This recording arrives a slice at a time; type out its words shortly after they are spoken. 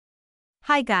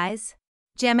Hi guys,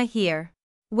 Gemma here.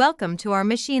 Welcome to our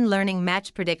machine learning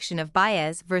match prediction of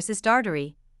Baez versus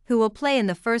Darderi, who will play in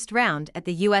the first round at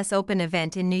the US Open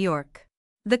event in New York.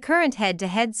 The current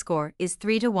head-to-head score is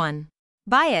 3-1.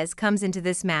 Baez comes into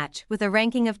this match with a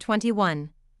ranking of 21,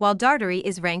 while Darderi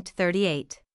is ranked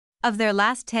 38. Of their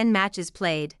last 10 matches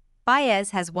played,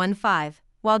 Baez has won 5,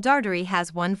 while Darderi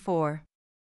has won 4.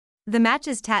 The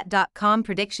matchesstat.com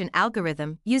prediction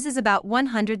algorithm uses about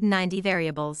 190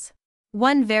 variables.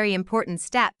 One very important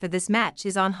stat for this match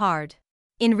is on hard.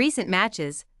 In recent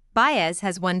matches, Baez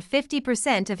has won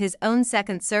 50% of his own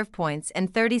second serve points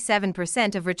and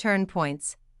 37% of return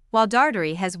points, while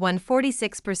Darderi has won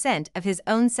 46% of his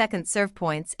own second serve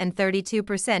points and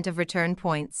 32% of return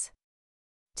points.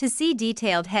 To see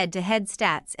detailed head-to-head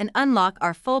stats and unlock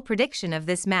our full prediction of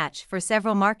this match for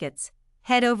several markets,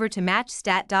 head over to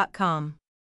matchstat.com.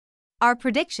 Our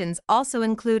predictions also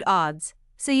include odds,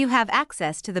 so you have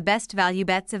access to the best value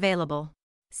bets available.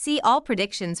 See all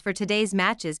predictions for today's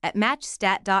matches at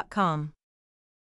matchstat.com.